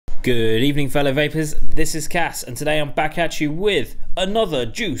Good evening, fellow vapors. This is Cass, and today I'm back at you with another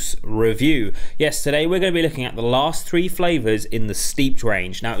juice review. Yes, today we're going to be looking at the last three flavours in the Steepd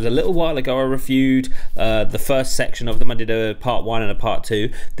range. Now, it was a little while ago I reviewed the first section of them. I did a part 1 and a part 2.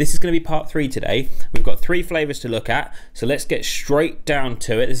 This is going to be part 3 today. We've got 3 flavours to look at, so let's get straight down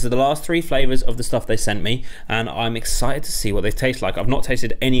to it. This is the last 3 flavours of the stuff they sent me, and I'm excited to see what they taste like. I've not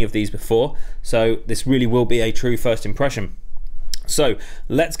tasted any of these before, so this really will be a true first impression. So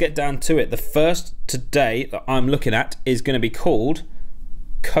let's get down to it. The first today that I'm looking at is going to be called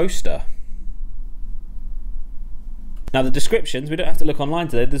Coaster. Now the descriptions, we don't have to look online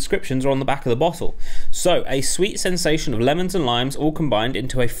today, the descriptions are on the back of the bottle. So, a sweet sensation of lemons and limes all combined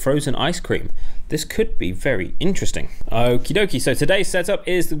into a frozen ice cream. This could be very interesting. Okie dokie, so today's setup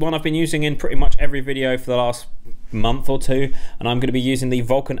is the one I've been using in pretty much every video for the last month or two, and I'm going to be using the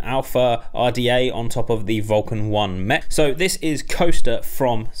Vulcan Alpha RDA on top of the Vulcan 1 Met. So this is Coaster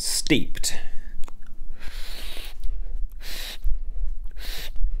from Steepd.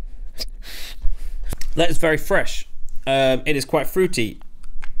 That is very fresh. It is quite fruity,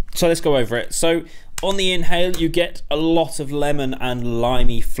 so let's go over it. So on the inhale you get a lot of lemon and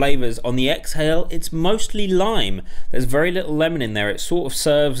limey flavours. On the exhale it's mostly lime. There's very little lemon in there. It sort of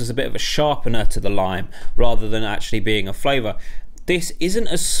serves as a bit of a sharpener to the lime rather than actually being a flavour. This isn't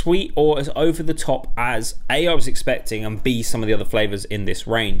as sweet or as over the top as A, I was expecting, and B, some of the other flavours in this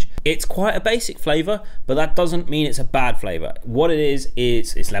range. It's quite a basic flavour, but that doesn't mean it's a bad flavour. What it is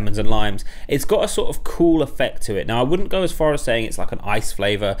it's lemons and limes. It's got a sort of cool effect to it. Now, I wouldn't go as far as saying it's like an ice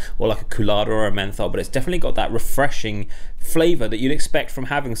flavour or like a colada or a menthol, but it's definitely got that refreshing flavour that you'd expect from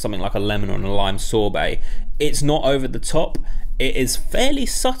having something like a lemon or a lime sorbet. It's not over the top. It is fairly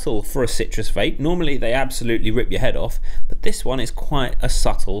subtle for a citrus vape. Normally they absolutely rip your head off, but this one is quite a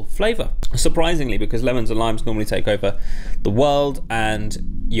subtle flavour. Surprisingly, because lemons and limes normally take over the world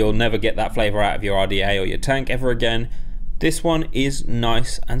and you'll never get that flavour out of your RDA or your tank ever again, this one is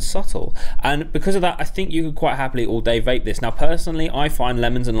nice and subtle. And because of that, I think you could quite happily all day vape this. Now personally, I find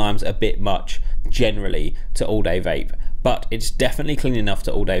lemons and limes a bit much generally to all day vape, but it's definitely clean enough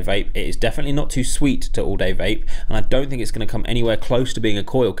to all day vape. It is definitely not too sweet to all day vape, and I don't think it's going to come anywhere close to being a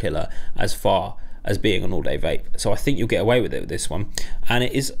coil killer as far as being an all day vape. So I think you'll get away with it with this one, and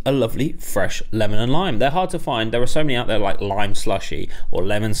it is a lovely fresh lemon and lime. They're hard to find. There are so many out there like lime slushy or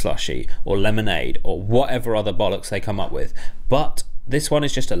lemon slushy or lemonade or whatever other bollocks they come up with, but this one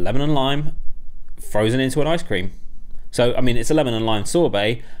is just a lemon and lime frozen into an ice cream. So, I mean, it's a lemon and lime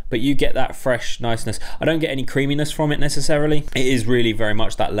sorbet, but you get that fresh niceness. I don't get any creaminess from it necessarily. It is really very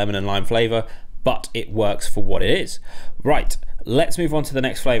much that lemon and lime flavour, but it works for what it is. Right, let's move on to the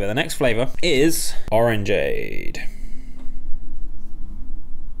next flavour. The next flavour is ORANGEADE.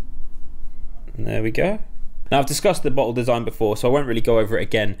 And there we go. Now, I've discussed the bottle design before, so I won't really go over it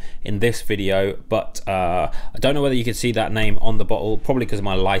again in this video, but I don't know whether you can see that name on the bottle, probably because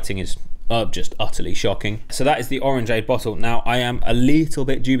my lighting is just utterly shocking. So that is the ORANGEADE bottle. Now, I am a little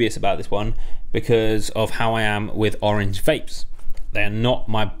bit dubious about this one because of how I am with orange vapes. They are not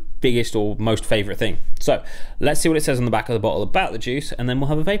my biggest or most favourite thing. So let's see what it says on the back of the bottle about the juice, and then we'll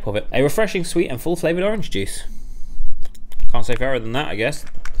have a vape of it. A refreshing, sweet and full flavoured orange juice. Can't say fairer than that, I guess.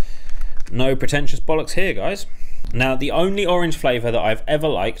 No pretentious bollocks here, guys. Now, the only orange flavour that I've ever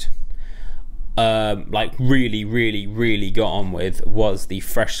liked, like really got on with, was the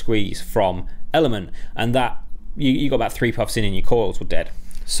fresh squeeze from Element, and that you got about 3 puffs in and your coils were dead.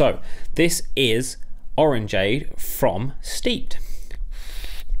 So this is ORANGEADE from Steepd.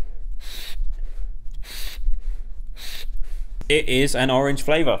 It is an orange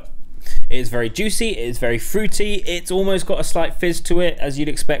flavour. It is very juicy, it is very fruity, it's almost got a slight fizz to it, as you'd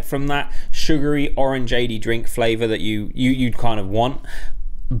expect from that sugary ORANGEADE drink flavour that you'd kind of want.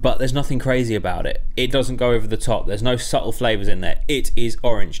 But there's nothing crazy about it. It doesn't go over the top. There's no subtle flavours in there. It is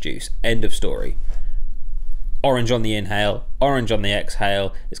orange juice. End of story. Orange on the inhale, orange on the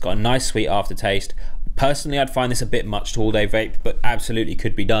exhale. It's got a nice sweet aftertaste. Personally, I'd find this a bit much to all day vape, but absolutely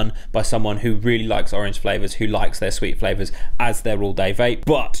could be done by someone who really likes orange flavours, who likes their sweet flavours as their all day vape.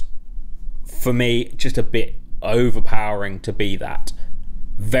 But for me, just a bit overpowering to be that.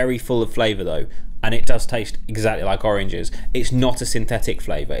 Very full of flavour though. And it does taste exactly like oranges. It's not a synthetic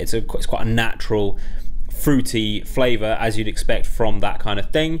flavour. It's quite a natural, fruity flavour as you'd expect from that kind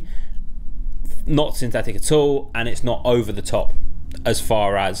of thing. Not synthetic at all, and it's not over the top as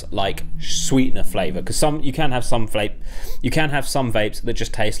far as like sweetener flavour. Because you can have some vapes that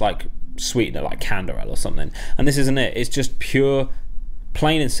just taste like sweetener, like Canderel or something. And this isn't it. It's just pure,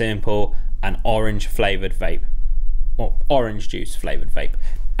 plain and simple, an orange flavoured vape, or orange juice flavoured vape,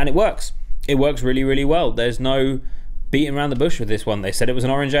 and it works. It works really well. There's no beating around the bush with this one. They said it was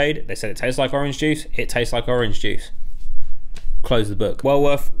an orangeade. They said it tastes like orange juice. It tastes like orange juice. Close the book. Well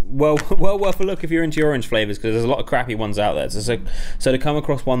worth a look if you're into your orange flavors, because there's a lot of crappy ones out there. So to come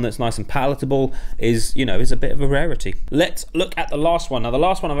across one that's nice and palatable is, you know, is a bit of a rarity. Let's look at the last one. Now the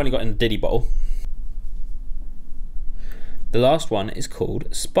last one I've only got in a Diddy bottle. The last one is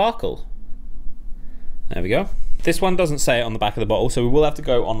called Sparkle. There we go. This one doesn't say it on the back of the bottle, so we will have to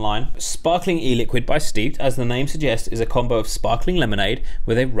go online. Sparkling E-Liquid by Steepd, as the name suggests, is a combo of sparkling lemonade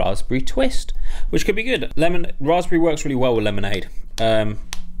with a raspberry twist, which could be good. Raspberry works really well with lemonade.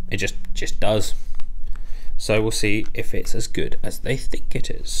 It just does. So we'll see if it's as good as they think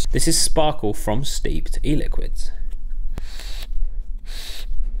it is. This is Sparkle from Steepd Eliquids.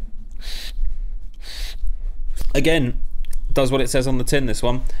 Again, does what it says on the tin, this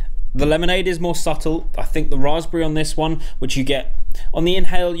one. The lemonade is more subtle. I think the raspberry on this one, which you get on the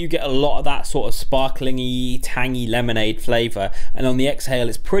inhale, you get a lot of that sort of sparklingy, tangy lemonade flavour, and on the exhale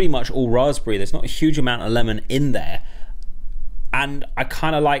it's pretty much all raspberry. There's not a huge amount of lemon in there, and I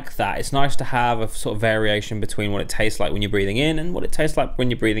kind of like that. It's nice to have a sort of variation between what it tastes like when you're breathing in and what it tastes like when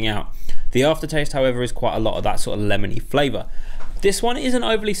you're breathing out. The aftertaste, however, is quite a lot of that sort of lemony flavour. This one isn't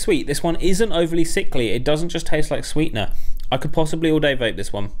overly sweet. This one isn't overly sickly. It doesn't just taste like sweetener. I could possibly all day vape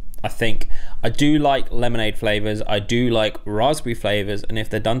this one. I think I do like lemonade flavors, I do like raspberry flavors, and if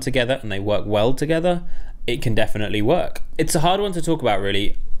they're done together and they work well together, it can definitely work. It's a hard one to talk about,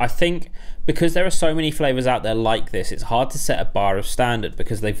 really. I think because there are so many flavors out there like this, it's hard to set a bar of standard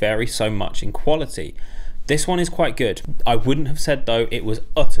because they vary so much in quality. This one is quite good. I wouldn't have said, though, it was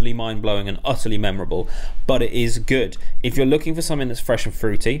utterly mind-blowing and utterly memorable, but it is good. If you're looking for something that's fresh and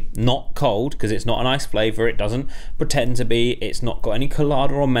fruity, not cold, because it's not an ice flavor, it doesn't pretend to be, it's not got any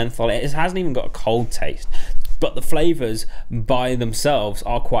colada or menthol, it hasn't even got a cold taste, but the flavors by themselves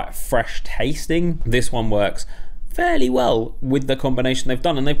are quite fresh tasting. This one works fairly well with the combination they've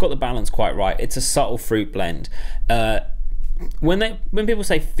done, and they've got the balance quite right. It's a subtle fruit blend. When people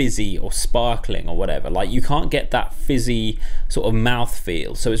say fizzy or sparkling or whatever, like, you can't get that fizzy sort of mouth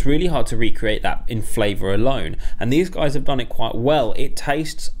feel, so it's really hard to recreate that in flavor alone, and these guys have done it quite well. It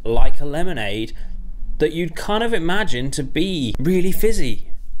tastes like a lemonade that you'd kind of imagine to be really fizzy.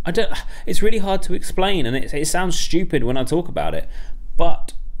 It's really hard to explain, and it sounds stupid when I talk about it,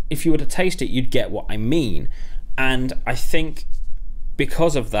 but if you were to taste it, you'd get what I mean. And I think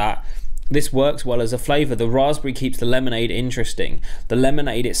because of that, this works well as a flavour. The raspberry keeps the lemonade interesting. The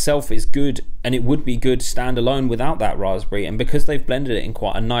lemonade itself is good, and it would be good standalone without that raspberry, and because they've blended it in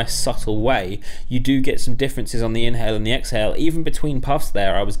quite a nice subtle way, you do get some differences on the inhale and the exhale. Even between puffs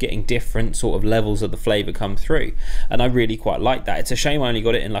there, I was getting different sort of levels of the flavour come through, and I really quite like that. It's a shame I only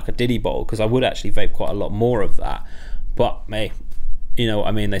got it in like a Diddy bottle, because I would actually vape quite a lot more of that, but hey, you know what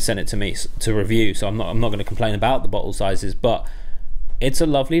I mean, they sent it to me to review, so I'm not going to complain about the bottle sizes, but it's a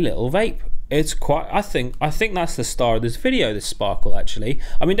lovely little vape. It's quite, I think that's the star of this video, this Sparkle, actually.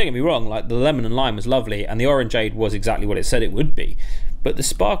 I mean, don't get me wrong, like, the lemon and lime was lovely, and the orangeade was exactly what it said it would be, but the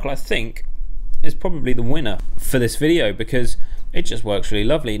Sparkle, I think, is probably the winner for this video, because it just works really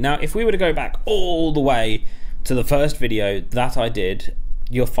lovely. Now, if we were to go back all the way to the first video that I did,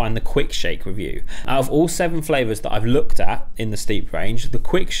 you'll find the Quick Shake review. Out of all 7 flavors that I've looked at in the Steepd range, the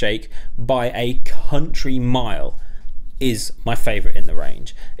Quick Shake, by a country mile, is my favorite in the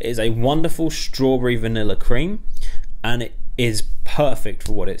range. It is a wonderful strawberry vanilla cream, and it is perfect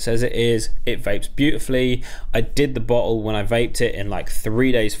for what it says it is. It vapes beautifully. I did the bottle when I vaped it in like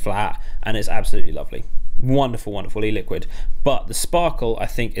 3 days flat, and it's absolutely lovely. Wonderful, wonderful e-liquid. But the Sparkle, I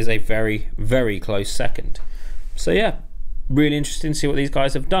think, is a very, very close second. So yeah, really interesting to see what these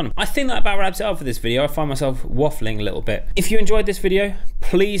guys have done. I think that about wraps it up for this video. I find myself waffling a little bit. If you enjoyed this video,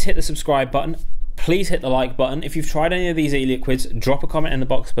 please hit the subscribe button. Please hit the like button. If you've tried any of these e-liquids, drop a comment in the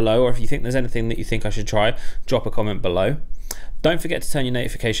box below, or if you think there's anything that you think I should try, drop a comment below. Don't forget to turn your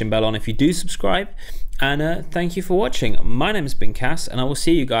notification bell on if you do subscribe, and thank you for watching. My name has been Cass, and I will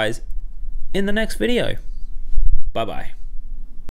see you guys in the next video. Bye bye.